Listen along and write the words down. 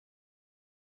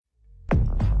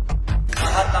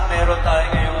meron tayo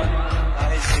ngayon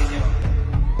dahil sa inyo.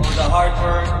 All the hard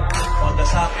work, all the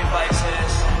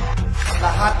sacrifices.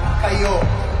 Lahat kayo,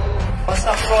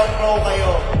 basta front row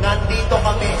kayo, nandito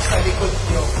kami sa likod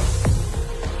nyo.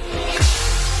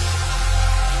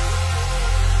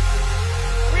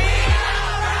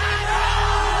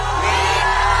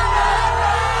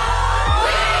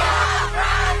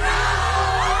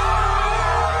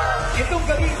 Itong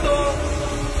gabing ito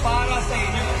para sa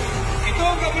inyo.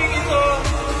 Itong gabing ito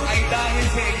ay dahil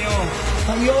sa inyo.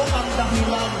 Kayo ang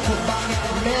dahilan kung bakit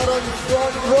meron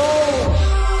front row.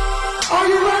 Are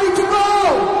you ready to go?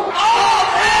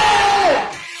 Okay!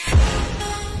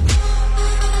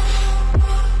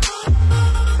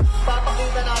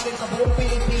 Papakita natin sa buong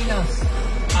Pilipinas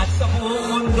At sa buong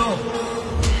mundo.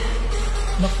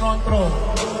 na front row,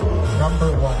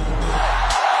 number 1.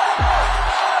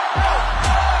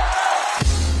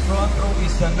 Frontrow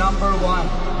is the number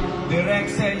 1 direct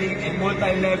selling and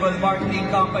multi-level marketing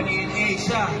company in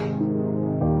Asia.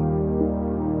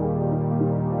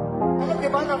 Alam niyo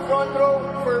ba na front row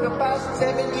for the past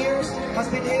 7 years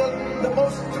has been hailed the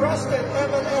most trusted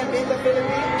MLM in the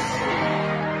Philippines?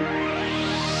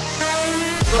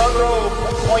 Front row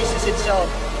poises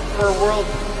itself for world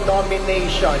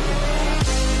domination.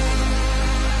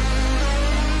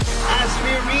 As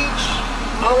we reach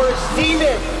our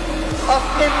zenith of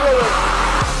influence,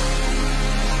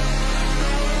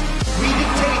 we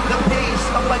dictate the pace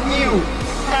of a new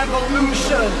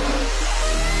evolution,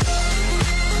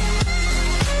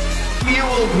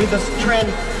 fueled with the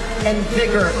strength and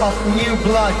vigor of new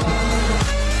blood.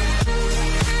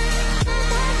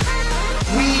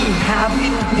 We have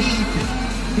indeed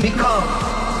become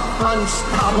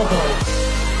unstoppable.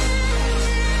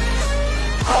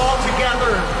 All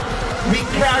together, we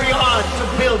carry on to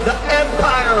build the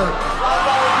empire of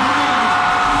our dreams.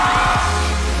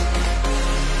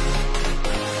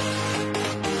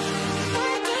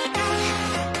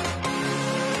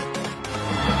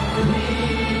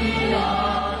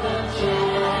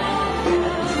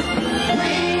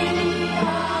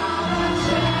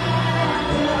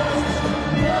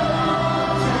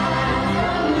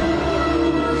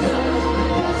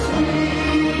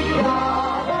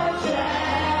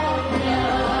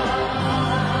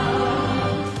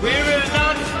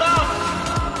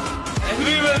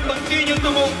 Continue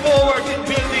to move forward in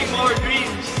building more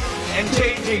dreams and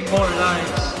changing more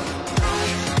lives.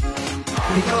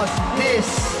 Because this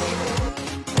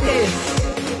is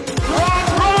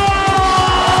Frontrow!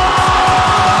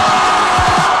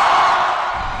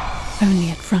 Only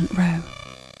at Front Row.